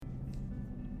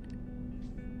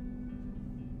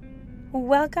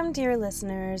Welcome, dear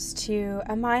listeners, to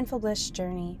A Mindful Bliss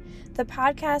Journey, the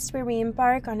podcast where we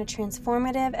embark on a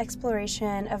transformative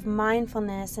exploration of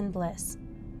mindfulness and bliss.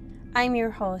 I'm your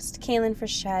host, Kaylin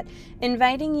Frechette,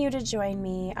 inviting you to join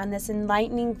me on this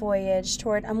enlightening voyage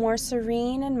toward a more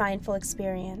serene and mindful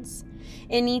experience.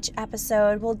 In each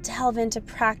episode, we'll delve into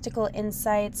practical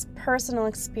insights, personal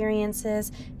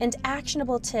experiences, and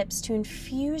actionable tips to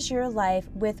infuse your life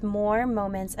with more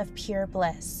moments of pure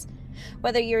bliss.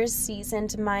 Whether you're a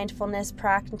seasoned mindfulness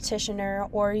practitioner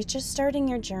or you're just starting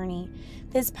your journey,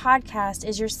 this podcast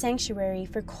is your sanctuary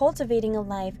for cultivating a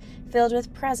life filled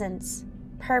with presence,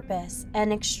 purpose,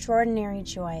 and extraordinary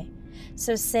joy.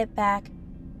 So sit back,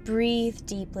 breathe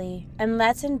deeply, and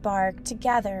let's embark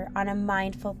together on a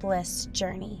mindful bliss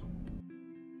journey.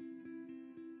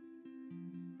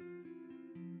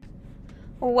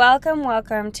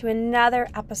 Welcome to another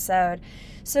episode.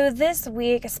 So this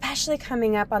week, especially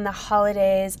coming up on the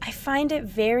holidays, I find it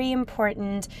very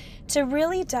important to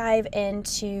really dive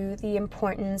into the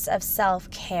importance of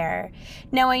self-care.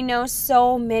 Now, I know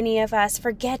so many of us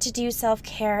forget to do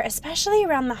self-care, especially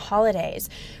around the holidays.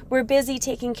 We're busy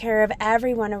taking care of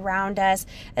everyone around us,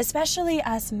 especially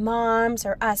us moms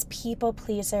or us people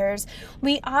pleasers.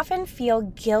 We often feel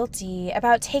guilty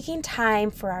about taking time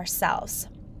for ourselves.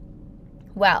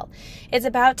 Well, it's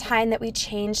about time that we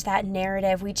change that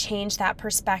narrative, we change that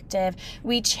perspective,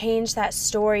 we change that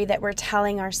story that we're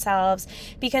telling ourselves,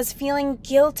 because feeling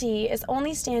guilty is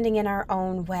only standing in our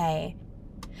own way.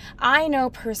 I know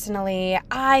personally,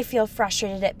 I feel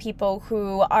frustrated at people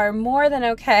who are more than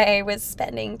okay with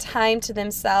spending time to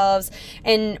themselves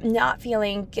and not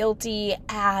feeling guilty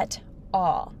at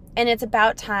all. And it's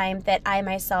about time that I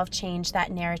myself change that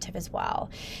narrative as well.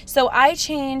 So I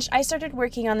started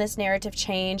working on this narrative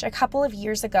change a couple of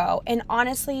years ago, and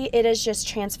honestly, it has just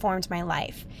transformed my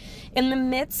life. In the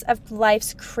midst of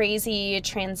life's crazy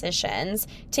transitions,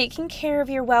 taking care of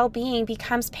your well-being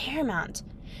becomes paramount.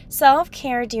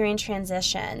 Self-care during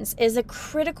transitions is a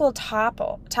critical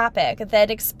topic that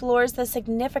explores the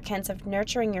significance of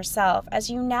nurturing yourself as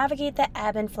you navigate the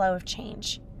ebb and flow of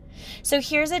change. So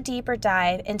here's a deeper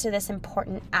dive into this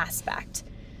important aspect.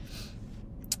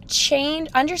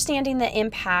 Understanding the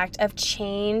impact of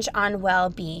change on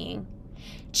well-being.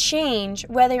 Change,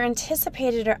 whether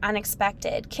anticipated or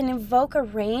unexpected, can evoke a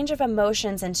range of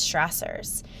emotions and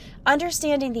stressors.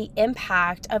 Understanding the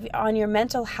impact on your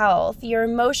mental health, your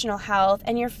emotional health,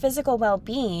 and your physical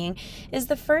well-being is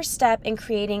the first step in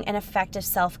creating an effective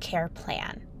self-care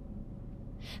plan.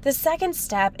 The second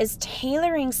step is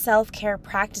tailoring self-care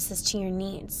practices to your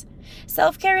needs.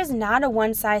 Self-care is not a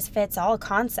one-size-fits-all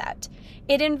concept.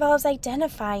 It involves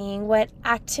identifying what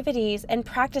activities and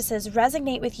practices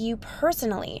resonate with you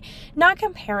personally, not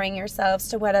comparing yourselves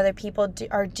to what other people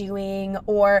are doing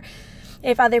or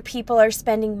if other people are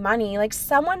spending money. Like,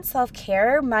 someone's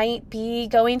self-care might be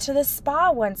going to the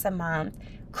spa once a month.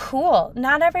 Cool.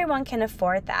 Not everyone can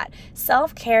afford that.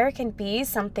 Self-care can be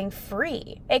something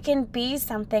free. It can be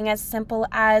something as simple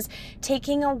as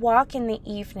taking a walk in the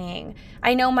evening.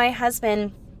 I know my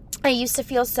husband, I used to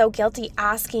feel so guilty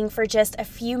asking for just a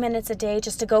few minutes a day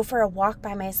just to go for a walk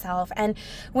by myself. And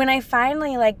when I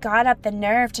finally got up the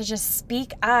nerve to just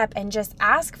speak up and just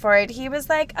ask for it, he was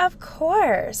like, of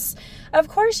course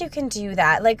you can do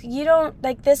that.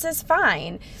 This is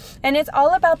fine. And it's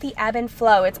all about the ebb and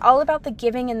flow. It's all about the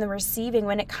giving and the receiving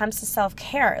when it comes to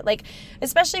self-care.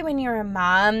 Especially when you're a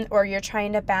mom or you're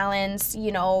trying to balance,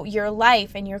 your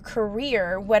life and your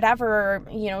career, whatever,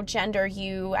 gender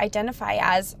you identify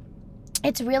as.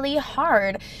 It's really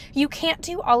hard. You can't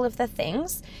do all of the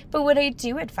things, but what I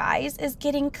do advise is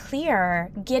getting clear,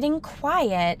 getting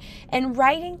quiet, and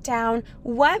writing down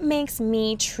what makes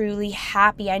me truly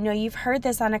happy. I know you've heard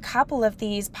this on a couple of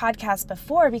these podcasts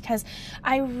before because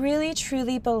I really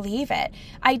truly believe it.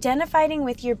 Identifying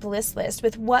with your bliss list,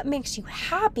 with what makes you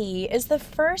happy, is the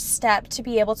first step to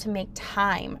be able to make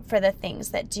time for the things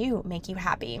that do make you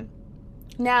happy.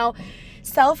 Now,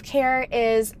 self-care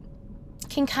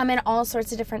can come in all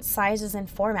sorts of different sizes and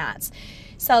formats.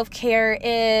 Self-care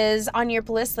is on your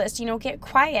bliss list. Get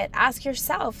quiet. Ask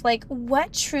yourself,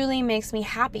 what truly makes me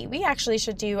happy? We actually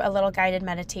should do a little guided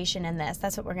meditation in this.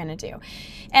 That's what we're going to do.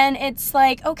 And it's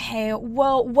okay,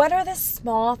 well, what are the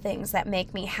small things that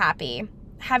make me happy?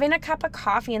 having a cup of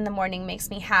coffee in the morning makes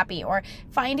me happy, or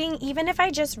finding, even if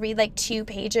I just read like 2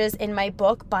 pages in my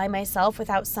book by myself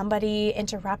without somebody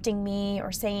interrupting me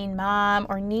or saying mom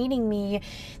or needing me,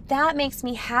 that makes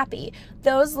me happy.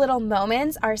 Those little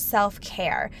moments are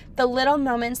self-care. The little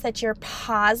moments that you're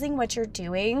pausing what you're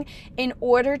doing in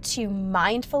order to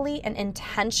mindfully and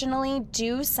intentionally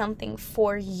do something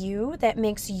for you that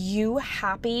makes you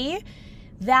happy.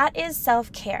 That is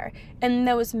self-care. And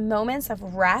those moments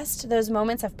of rest, those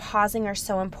moments of pausing are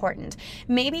so important.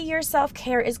 Maybe your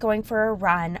self-care is going for a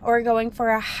run or going for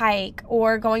a hike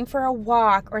or going for a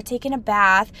walk or taking a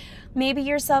bath. Maybe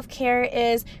your self-care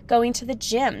is going to the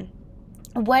gym.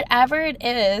 Whatever it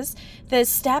is, the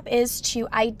step is to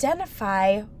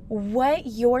identify what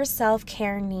your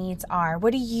self-care needs are.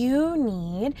 What do you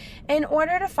need in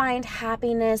order to find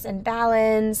happiness and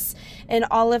balance and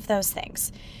all of those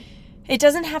things? It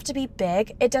doesn't have to be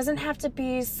big. It doesn't have to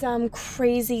be some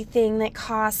crazy thing that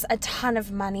costs a ton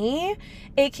of money.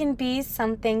 It can be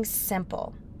something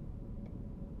simple.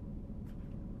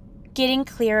 Getting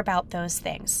clear about those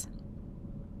things.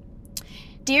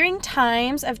 During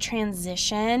times of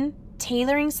transition,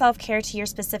 tailoring self-care to your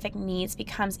specific needs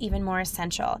becomes even more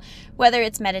essential. Whether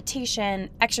it's meditation,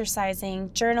 exercising,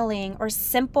 journaling, or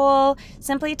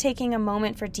simply taking a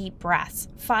moment for deep breaths,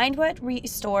 find what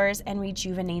restores and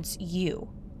rejuvenates you.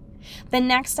 The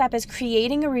next step is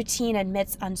creating a routine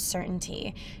amidst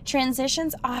uncertainty.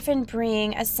 Transitions often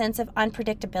bring a sense of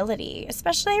unpredictability,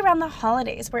 especially around the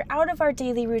holidays. We're out of our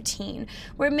daily routine.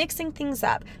 We're mixing things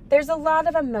up. There's a lot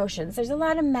of emotions. There's a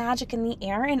lot of magic in the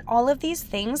air, and all of these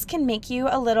things can make you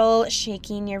a little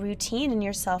shaky in your routine and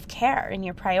your self-care and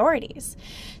your priorities.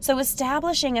 So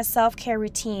establishing a self-care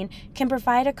routine can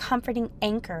provide a comforting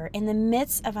anchor in the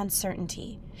midst of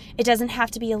uncertainty. It doesn't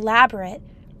have to be elaborate.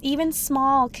 Even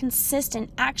small, consistent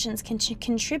actions can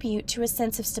contribute to a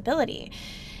sense of stability.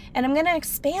 And I'm going to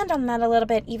expand on that a little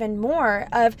bit even more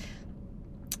of,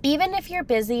 even if you're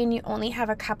busy and you only have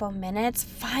a couple minutes,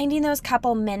 finding those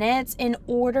couple minutes in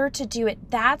order to do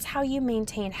it, that's how you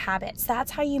maintain habits.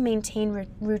 That's how you maintain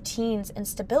routines and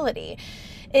stability.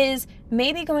 Is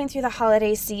maybe going through the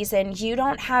holiday season, you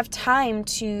don't have time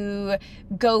to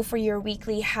go for your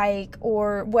weekly hike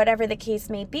or whatever the case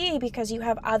may be because you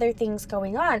have other things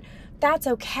going on. That's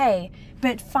okay,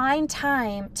 but find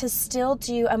time to still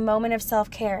do a moment of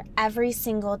self-care every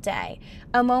single day.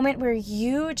 A moment where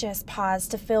you just pause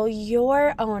to fill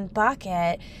your own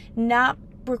bucket, not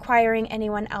requiring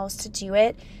anyone else to do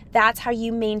it. That's how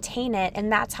you maintain it,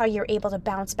 and that's how you're able to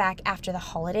bounce back after the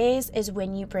holidays, is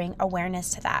when you bring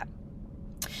awareness to that.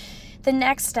 The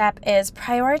next step is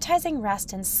prioritizing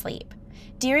rest and sleep.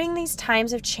 During these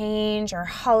times of change or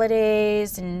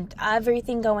holidays and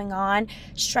everything going on,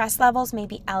 stress levels may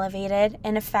be elevated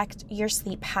and affect your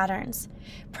sleep patterns.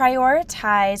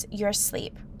 Prioritize your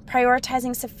sleep.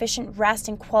 Prioritizing sufficient rest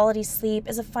and quality sleep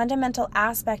is a fundamental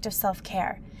aspect of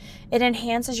self-care. It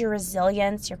enhances your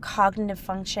resilience, your cognitive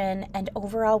function, and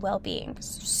overall well-being.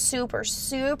 Super,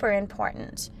 super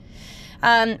important.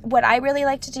 What I really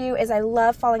like to do is I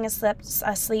love falling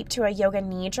asleep to a yoga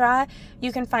nidra.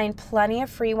 You can find plenty of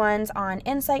free ones on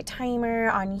Insight Timer,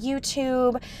 on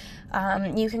YouTube.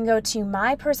 You can go to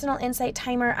my personal Insight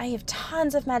Timer. I have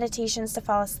tons of meditations to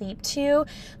fall asleep to.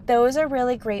 Those are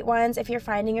really great ones if you're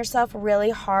finding yourself really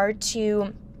hard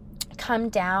to come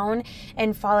down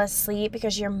and fall asleep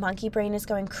because your monkey brain is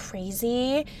going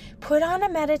crazy. Put on a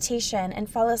meditation and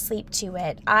fall asleep to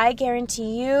it. I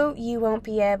guarantee you won't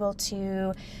be able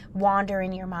to wander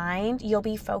in your mind. You'll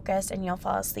be focused and you'll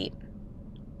fall asleep.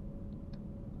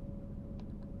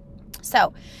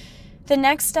 So, the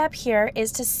next step here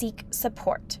is to seek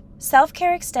support.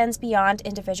 Self-care extends beyond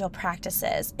individual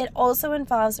practices. It also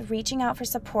involves reaching out for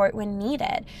support when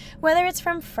needed. Whether it's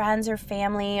from friends or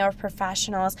family or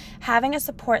professionals, having a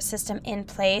support system in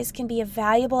place can be a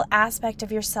valuable aspect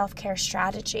of your self-care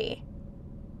strategy.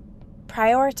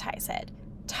 Prioritize it.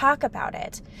 Talk about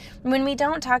it. When we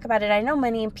don't talk about it, I know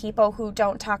many people who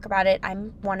don't talk about it.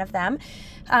 I'm one of them.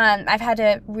 I've had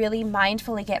to really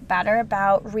mindfully get better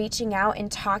about reaching out and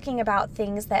talking about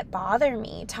things that bother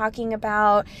me, talking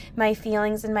about my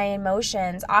feelings and my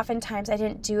emotions. Oftentimes I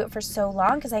didn't do it for so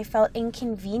long because I felt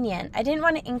inconvenient. I didn't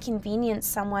want to inconvenience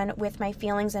someone with my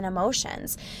feelings and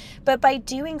emotions. But by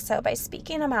doing so, by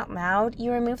speaking them out loud,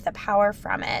 you remove the power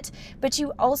from it. But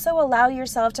you also allow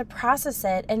yourself to process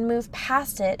it and move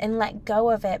past it and let go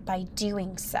of it by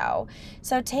doing so.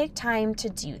 So take time to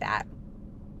do that.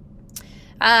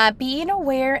 Being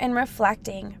aware and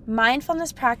reflecting.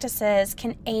 Mindfulness practices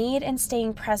can aid in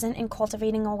staying present and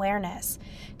cultivating awareness.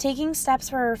 Taking steps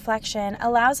for reflection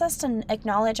allows us to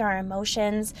acknowledge our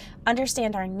emotions,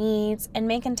 understand our needs, and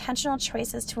make intentional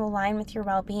choices to align with your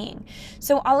well-being.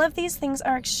 So all of these things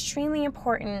are extremely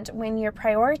important when you're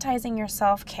prioritizing your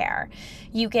self-care.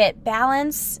 You get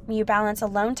balance, you balance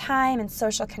alone time and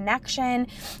social connection,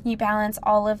 you balance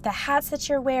all of the hats that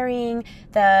you're wearing,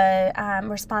 the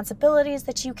responsibilities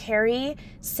that you carry,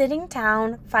 sitting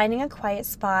down, finding a quiet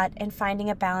spot, and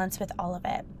finding a balance with all of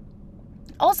it.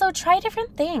 Also, try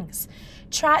different things.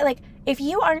 If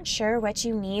you aren't sure what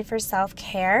you need for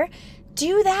self-care,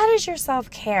 do that as your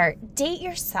self-care. Date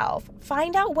yourself.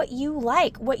 Find out what you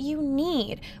like, what you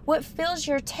need, what fills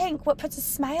your tank, what puts a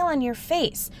smile on your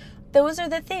face. Those are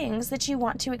the things that you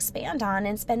want to expand on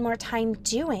and spend more time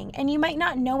doing. And you might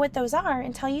not know what those are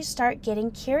until you start getting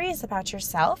curious about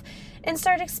yourself and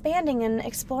start expanding and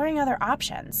exploring other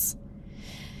options.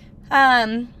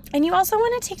 And you also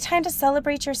want to take time to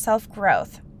celebrate your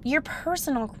self-growth, your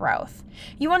personal growth.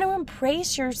 You want to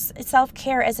embrace your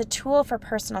self-care as a tool for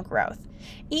personal growth.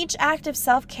 Each act of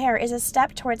self-care is a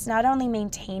step towards not only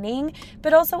maintaining,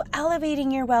 but also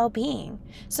elevating your well-being.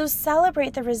 So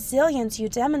celebrate the resilience you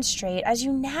demonstrate as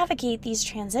you navigate these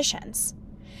transitions.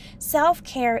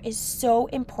 Self-care is so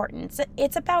important.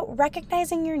 It's about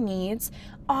recognizing your needs,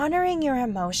 honoring your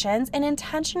emotions, and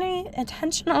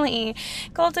intentionally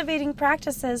cultivating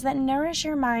practices that nourish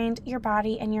your mind, your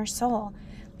body, and your soul.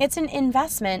 It's an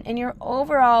investment in your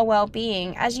overall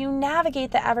well-being as you navigate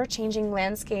the ever-changing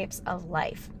landscapes of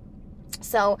life.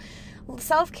 So,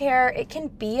 self-care, it can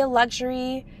be a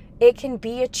luxury, it can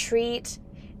be a treat.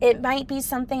 It might be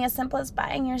something as simple as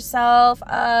buying yourself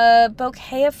a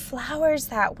bouquet of flowers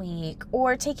that week,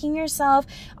 or taking yourself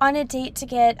on a date to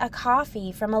get a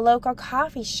coffee from a local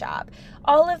coffee shop.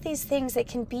 All of these things, it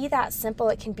can be that simple,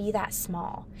 it can be that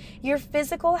small. Your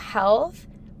physical health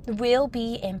will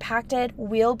be impacted,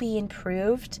 will be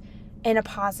improved in a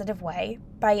positive way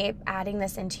by adding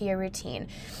this into your routine.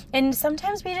 And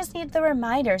sometimes we just need the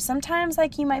reminder. Sometimes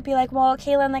you might be like, well,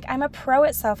 Kaylin, I'm a pro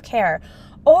at self-care.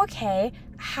 Okay,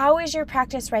 how is your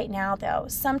practice right now though?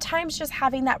 Sometimes just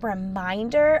having that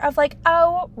reminder of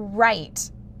oh, right,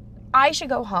 I should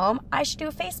go home, I should do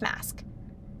a face mask.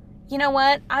 You know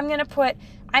what? I'm going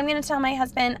to tell my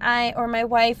husband, or my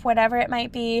wife, whatever it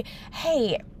might be,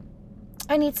 hey,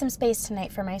 I need some space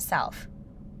tonight for myself.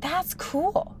 That's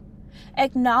cool.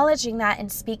 Acknowledging that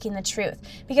and speaking the truth,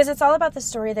 because it's all about the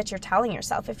story that you're telling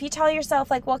yourself. If you tell yourself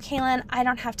well, Kaylin, I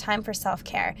don't have time for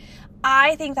self-care,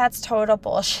 I think that's total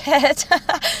bullshit.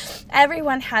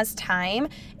 Everyone has time.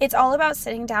 It's all about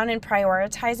sitting down and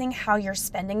prioritizing how you're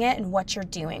spending it and what you're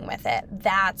doing with it.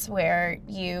 That's where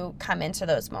you come into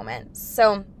those moments.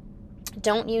 So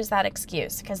don't use that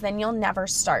excuse, because then you'll never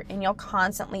start and you'll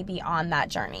constantly be on that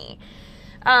journey.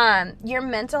 Your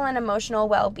mental and emotional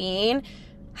well-being.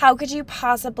 How could you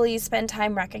possibly spend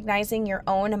time recognizing your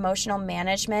own emotional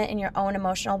management and your own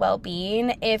emotional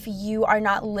well-being if you are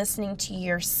not listening to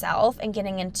yourself and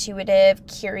getting intuitive,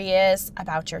 curious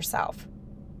about yourself?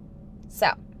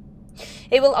 So,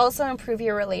 it will also improve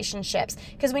your relationships,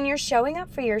 because when you're showing up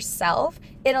for yourself,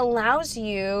 it allows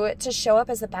you to show up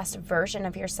as the best version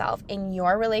of yourself in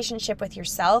your relationship with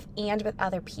yourself and with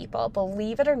other people.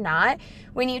 Believe it or not,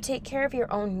 when you take care of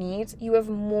your own needs, you have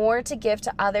more to give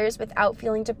to others without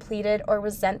feeling depleted or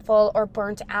resentful or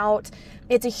burnt out.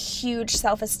 It's a huge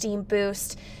self-esteem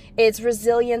boost. It's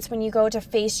resilience when you go to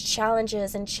face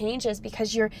challenges and changes,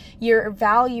 because you're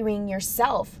valuing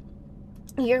yourself.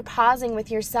 You're pausing with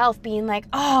yourself, being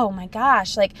oh my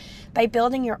gosh, by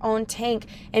building your own tank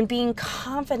and being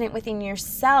confident within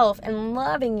yourself and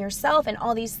loving yourself and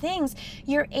all these things,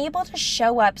 you're able to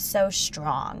show up so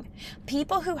strong.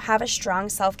 People who have a strong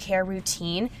self-care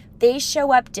routine, they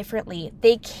show up differently.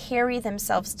 They carry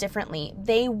themselves differently.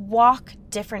 They walk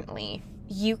differently.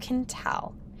 You can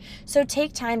tell. So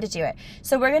take time to do it.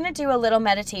 So we're going to do a little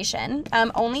meditation.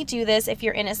 Only do this if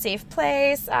you're in a safe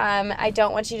place. I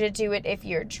don't want you to do it if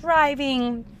you're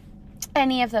driving,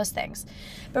 any of those things.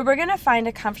 But we're going to find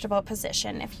a comfortable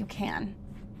position if you can.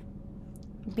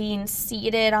 Being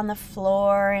seated on the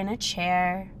floor in a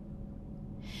chair.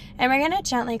 And we're going to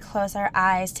gently close our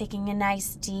eyes, taking a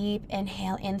nice deep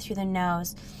inhale in through the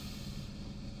nose.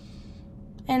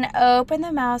 And open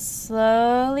the mouth,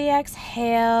 slowly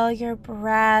exhale your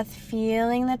breath,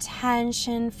 feeling the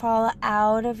tension fall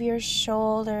out of your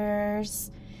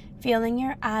shoulders, feeling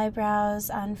your eyebrows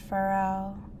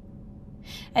unfurrow.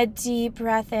 A deep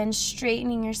breath in,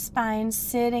 straightening your spine,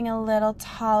 sitting a little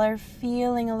taller,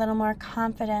 feeling a little more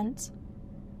confident.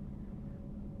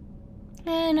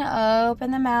 And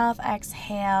open the mouth,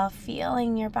 exhale,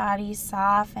 feeling your body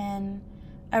soften,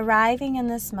 arriving in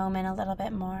this moment a little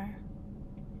bit more.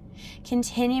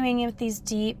 Continuing with these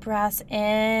deep breaths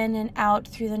in and out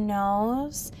through the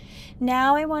nose.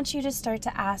 Now I want you to start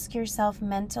to ask yourself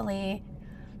mentally,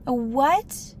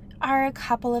 what are a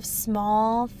couple of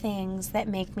small things that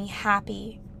make me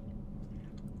happy?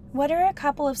 What are a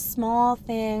couple of small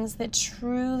things that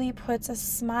truly puts a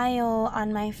smile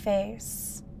on my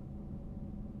face?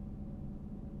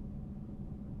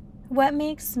 What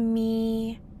makes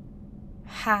me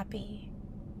happy?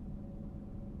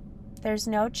 There's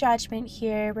no judgment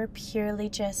here. We're purely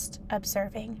just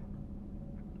observing.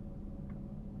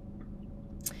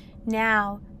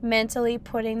 Now, mentally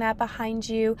putting that behind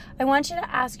you, I want you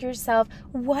to ask yourself,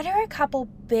 what are a couple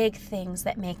big things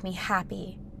that make me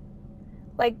happy?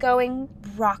 Like going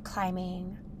rock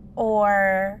climbing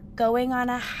or going on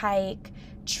a hike,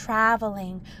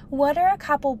 traveling. What are a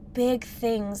couple big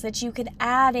things that you could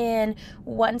add in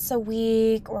once a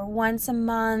week or once a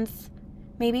month?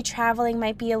 Maybe traveling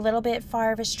might be a little bit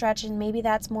far of a stretch, and maybe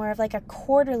that's more of like a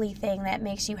quarterly thing that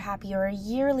makes you happy or a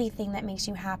yearly thing that makes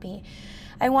you happy.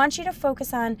 I want you to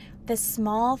focus on the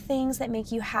small things that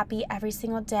make you happy every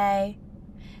single day,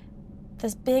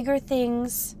 the bigger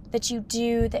things that you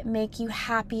do that make you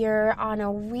happier on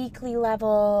a weekly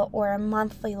level or a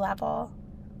monthly level.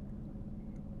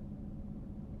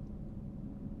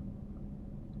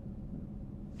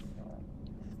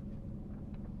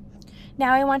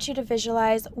 Now I want you to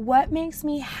visualize what makes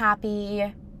me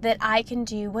happy that I can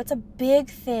do. What's a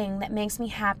big thing that makes me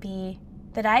happy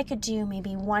that I could do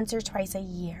maybe once or twice a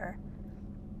year?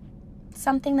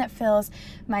 Something that fills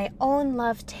my own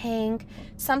love tank,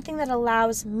 something that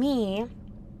allows me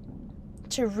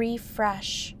to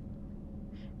refresh,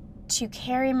 to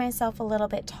carry myself a little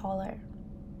bit taller.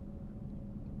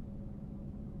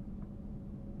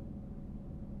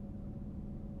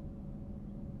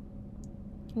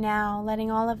 Now,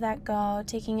 letting all of that go,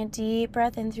 taking a deep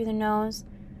breath in through the nose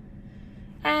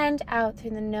and out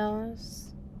through the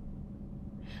nose.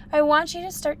 I want you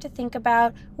to start to think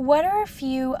about what are a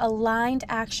few aligned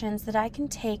actions that I can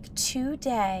take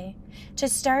today to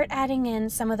start adding in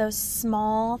some of those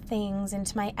small things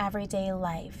into my everyday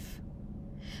life.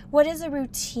 What is a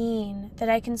routine that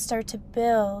I can start to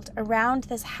build around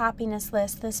this happiness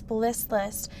list, this bliss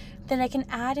list, that I can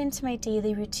add into my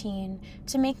daily routine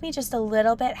to make me just a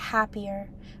little bit happier,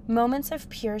 moments of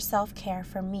pure self-care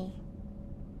for me?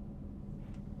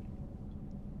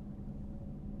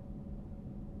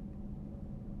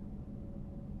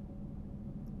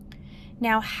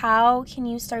 Now, how can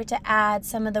you start to add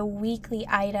some of the weekly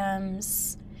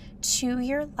items to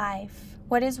your life?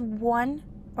 What is one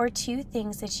or two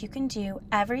things that you can do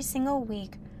every single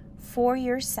week for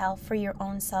yourself, for your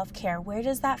own self-care? Where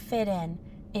does that fit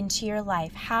into your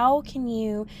life? How can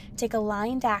you take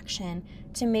aligned action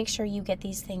to make sure you get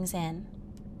these things in?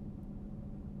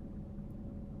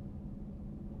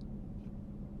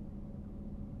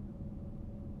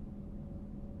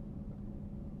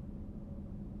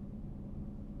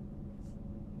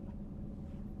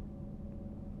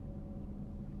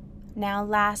 Now,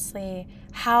 lastly,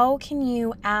 how can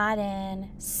you add in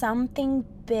something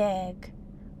big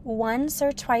once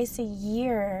or twice a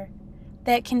year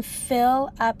that can fill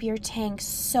up your tank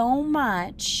so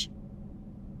much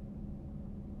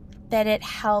that it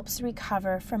helps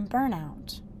recover from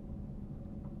burnout?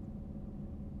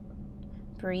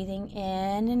 Breathing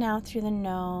in and out through the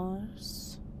nose.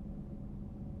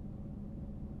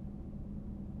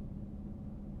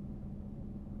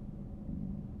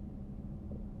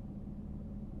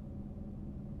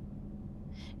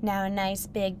 Now a nice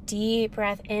big deep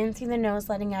breath in through the nose,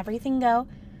 letting everything go.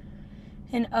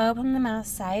 And open the mouth,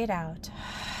 sigh it out.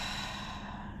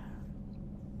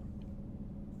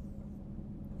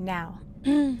 Now,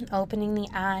 opening the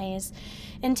eyes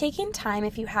and taking time,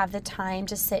 if you have the time,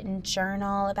 to sit and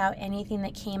journal about anything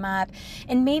that came up,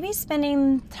 and maybe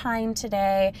spending time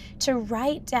today to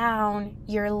write down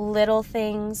your little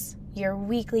things, your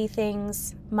weekly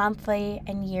things, monthly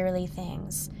and yearly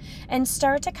things, and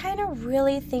start to kind of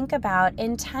really think about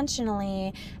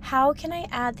intentionally, how can I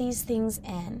add these things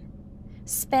in?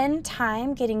 Spend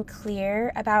time getting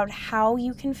clear about how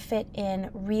you can fit in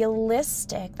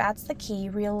realistic, that's the key,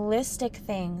 realistic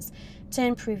things to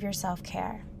improve your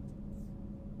self-care.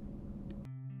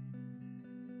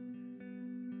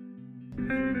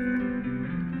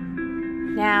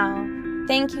 Now,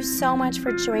 Thank you so much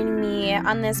for joining me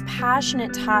on this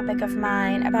passionate topic of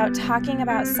mine about talking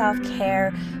about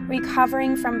self-care,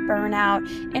 recovering from burnout,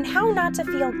 and how not to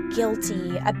feel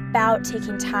guilty about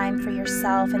taking time for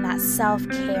yourself and that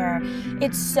self-care.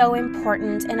 It's so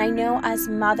important, and I know as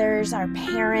mothers, our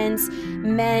parents,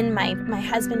 men, my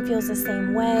husband feels the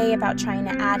same way about trying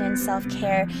to add in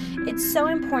self-care. It's so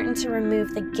important to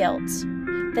remove the guilt,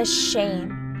 the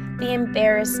shame, the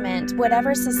embarrassment,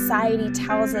 whatever society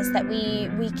tells us that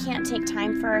we can't take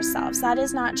time for ourselves. That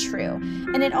is not true.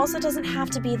 And it also doesn't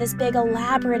have to be this big,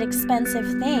 elaborate, expensive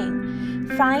thing.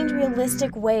 Find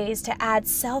realistic ways to add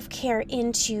self-care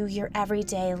into your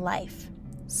everyday life.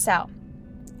 So,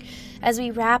 as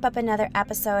we wrap up another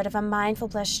episode of A Mindful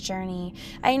Bliss Journey,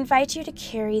 I invite you to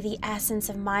carry the essence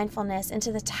of mindfulness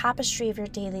into the tapestry of your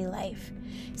daily life.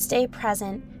 Stay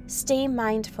present, stay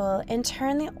mindful, and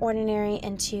turn the ordinary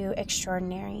into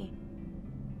extraordinary.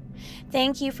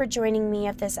 Thank you for joining me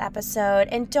of this episode,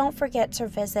 and don't forget to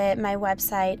visit my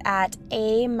website at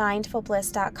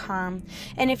amindfulbliss.com.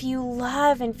 And if you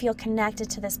love and feel connected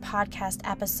to this podcast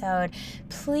episode,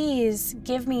 please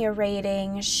give me a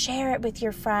rating, share it with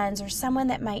your friends or someone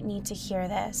that might need to hear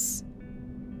this.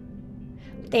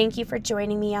 Thank you for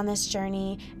joining me on this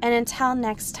journey, and until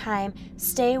next time,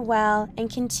 stay well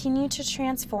and continue to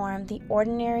transform the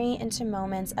ordinary into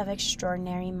moments of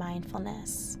extraordinary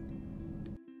mindfulness.